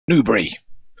Newbury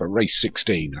for race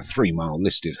 16, a 3-mile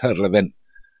listed hurdle event.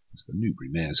 It's the Newbury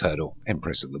Mares Hurdle.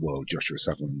 Empress of the World, Joshua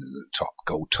Sutherland is at the top.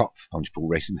 Gold Top, Punchball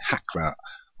Racing, Hackler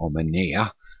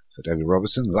Omania for David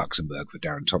Robertson, Luxembourg for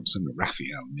Darren Thompson,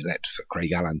 Raphael Millet for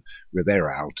Craig Allen,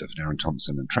 Ribera Alta for Darren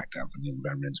Thompson, and Trackdown for Neil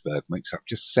Van Rensburg. Makes up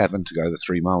just 7 to go the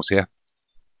 3 miles here.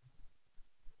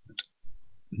 And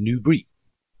Newbury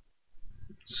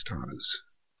starters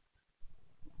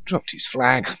dropped his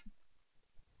flag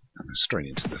and are straight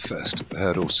into the first of the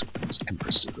hurdles. It's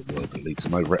Empress of the World that leads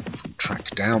them over it from track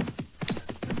down.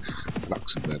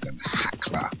 Luxembourg and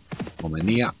Hackler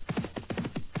Omania.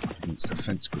 Against the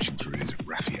fence pushing through is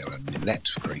Raphael and Millet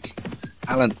for Craig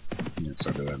Allen. And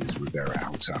outside of that is Ribera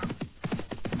Alta.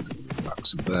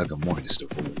 Luxembourg, and widest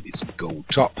of all is Gold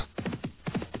Top,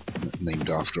 named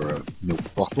after a milk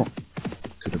bottle.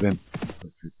 Could have been.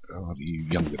 You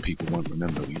younger people won't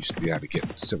remember. We used to be able to get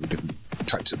several different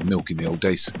types of milk in the old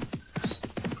days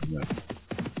from the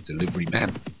delivery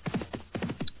man.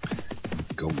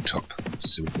 Gold top,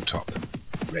 silver top,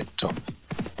 red top,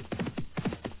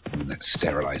 and that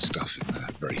sterilised stuff in the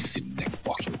very thin neck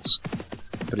bottles.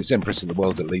 But it's Empress of the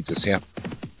World that leads us here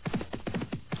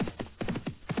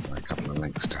by a couple of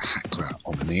lengths to Hackler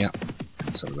Omania,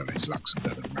 and so that is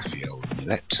Luxembourg and Raphael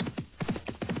Millet,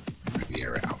 and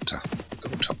Riviera Alta.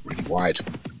 Gold top really wide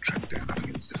and track down up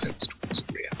against the fence towards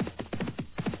the rear.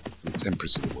 It's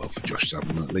Empress of the World for Josh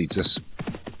Sutherland that leads us.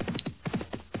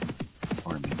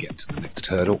 Finally get to the next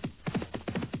hurdle.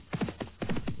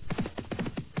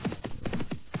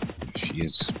 There she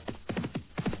is.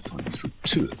 Finally through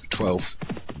 2 of the 12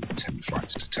 and 10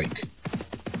 flights to take.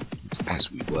 It's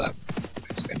As We Were.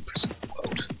 It's Empress of the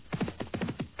World.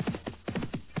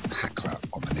 Hackler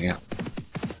Omania.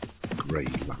 Grey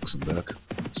Luxembourg.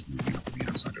 It's moving up on the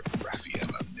outside of Raphael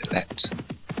and Millet.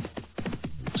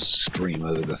 We'll stream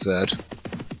over the third.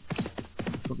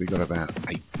 Probably got about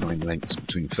 8-9 lengths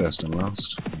between first and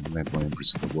last. Led by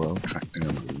Empress of the World. Tracked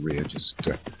down to the rear, just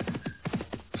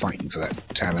fighting for that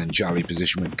Talanjali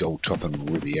position with Gold Top and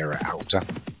Riviera Alta.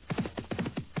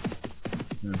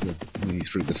 Nearly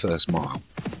through the first mile.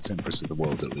 It's Empress of the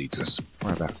World that leads us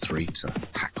by about 3 to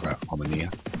Hackler Omania.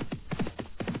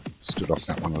 Stood off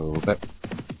that one a little bit.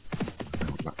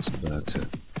 Luxembourg to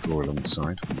draw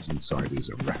alongside. His inside is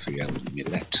a Raphael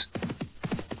Millet.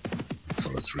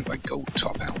 Followed through by Gold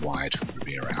Top out wide,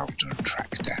 Riviera Alta and track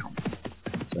down.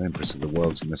 So Empress of the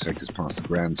World's going to take us past the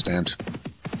grandstand.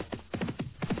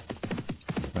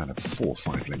 About a 4 or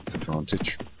 5 length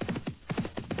advantage.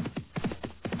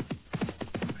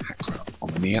 Hackler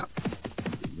Omania,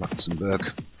 Luxembourg,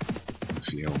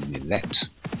 Raphael Millet,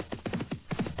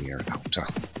 Riviera Alta,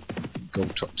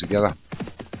 Gold Top together.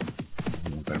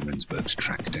 Van Rensburg's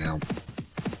track down.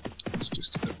 It's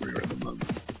just at the rear at the moment.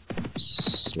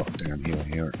 Slot down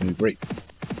here at Newbury.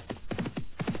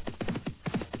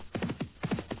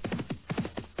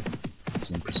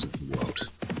 It's Empress of the World.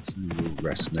 So we'll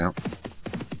rest now.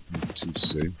 Not too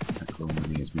soon. Hackler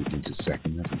has moved into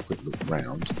second. Has a quick look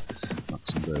round.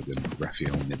 Luxembourg and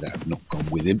Raphael Millet have not gone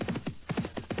with him.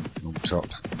 Gold Top,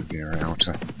 Riviera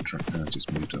Alta. Track down has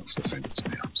just moved off the fence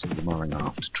now. So the mile and a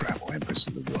half to travel. Empress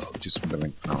of the World, just with a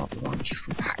length and a half advantage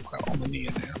from Hackler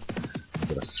Omania now. We've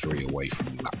got a 3 away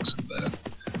from Luxembourg.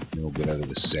 They'll get over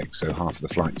the 6, so half of the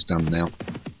flight's done now.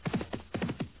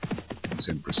 It's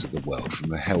Empress of the World from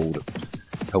the held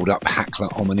up Hackler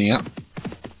Omania.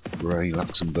 Grey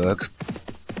Luxembourg.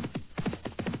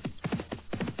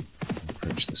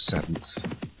 Approach the 7th.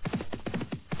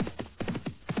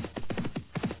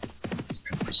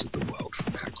 Empress of the World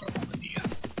from Hackler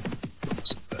Omania.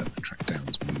 Luxembourg. The track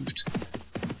down's moved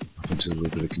up into a little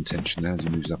bit of contention now as he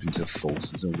moves up into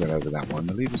 4th. As he'll get over that one.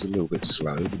 The leader's a little bit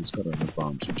slow, but he's got an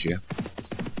advantage here.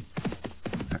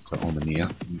 Hackler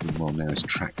Omania moving well now is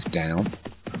track down.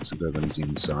 Luxembourg on his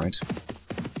inside.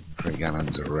 Craig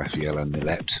Allen's a Raphael and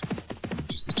Millet.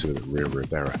 Just the 2 at the rear,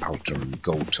 Ribera Alta and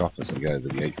Gold Top. As they go over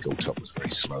the 8th, Gold Top was very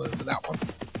slow over that one.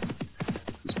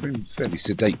 It's been a fairly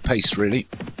sedate pace, really.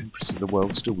 Empress of the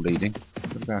World still leading.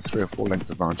 Got about 3 or 4 lengths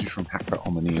advantage from Hackler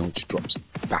Omania, which drops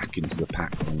back into the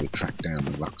pack along with track down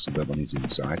and Luxembourg on his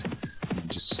inside.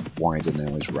 And just wider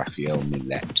now is Raphael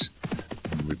Millet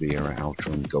and Riviera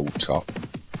Alta and Gold Top.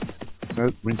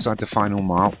 So we're inside the final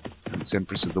mile. And it's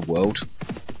Empress of the World.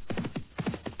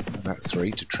 About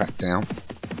 3 to track down.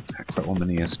 Hackler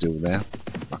Omania still there.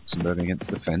 Luxembourg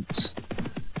against the fence.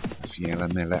 Raphael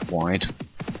Millet wide.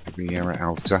 Riviera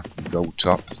Alta and Gold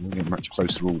Top. We'll get much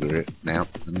closer order now.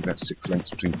 There's only about 6 lengths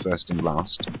between first and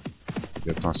last.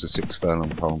 We'll go past the 6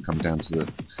 furlong pole and come down to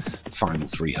the final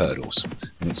 3 hurdles.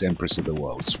 And it's Empress of the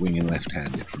World swinging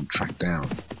left-handed from track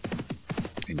down.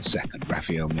 in second,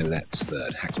 Raphael Millet's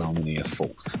third, Hackler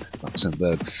fourth,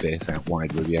 Luxembourg fifth, out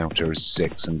wide with the outer is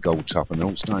sixth, and Gold Top, and they're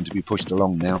all starting to be pushed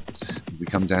along now. We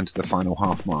come down to the final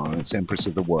half mile, and it's Empress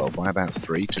of the World by about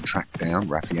 3 to track down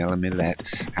Raphael Millet,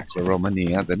 Hackler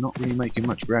Romania. They're not really making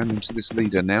much ground into this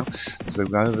leader now as they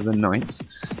go over the 9th,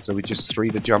 so with just 3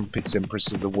 to jump, it's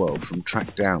Empress of the World from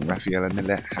track down, Raphael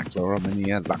Millet, Hackler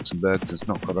Romania. Luxembourg has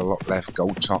not got a lot left.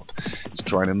 Gold Top is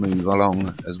trying to move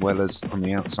along, as well as on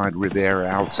the outside Riviera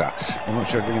Alta. I'm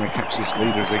not sure if they're going to catch this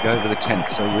leader as they go over the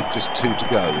 10th, so with just 2 to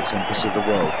go, it's Empress of the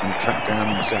World from track down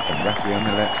in second, Raphael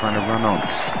Millet trying to run on,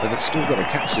 but they've still got to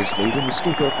catch this leader. We've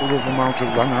still got a 1/4 mile to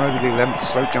run. They're over the 11th,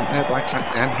 slow jump there by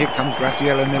track down. Here comes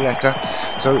Raphael Milletta,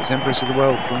 so it's Empress of the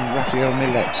World from Raphael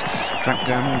Millet, track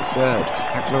down in third,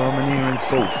 Hackler Romania in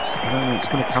fourth. I don't know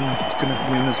it's going to come,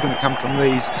 winner's going to come from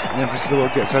these, and Empress of the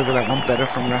World gets over that one better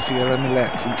from Raphael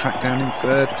Millet from track down in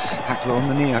third, Hackler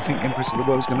Romania. I think Empress of the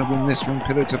World is going to win this from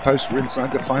pillar to post. We're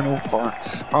inside the final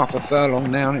half a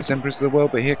furlong now, and it's Empress of the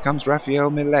World, but here comes Raphael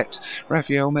Millet.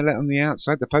 Raphael Millet on the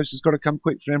outside. The post has got to come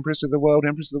quick for Empress of the World.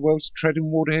 Empress of the World's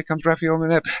treading water. Here comes Raphael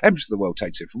Millet. Empress of the World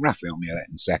takes it from Raphael Millet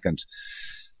in second.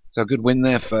 So a good win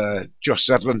there for Josh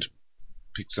Sutherland.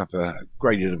 Picks up a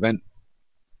graded event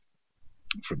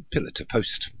from pillar to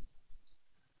post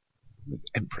with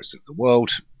Empress of the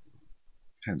World.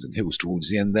 Hands and heels towards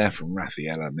the end there from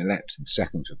Raphael Millet in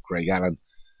second for Craig Allen.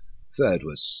 Third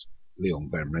was Leon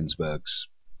Van Rensburg's.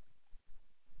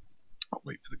 I'll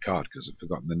wait for the card because I've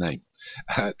forgotten the name.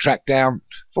 Track down.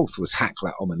 Fourth was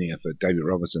Hackler Omania for David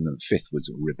Robertson, and fifth was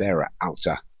Ribera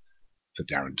Alta for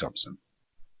Darren Thompson.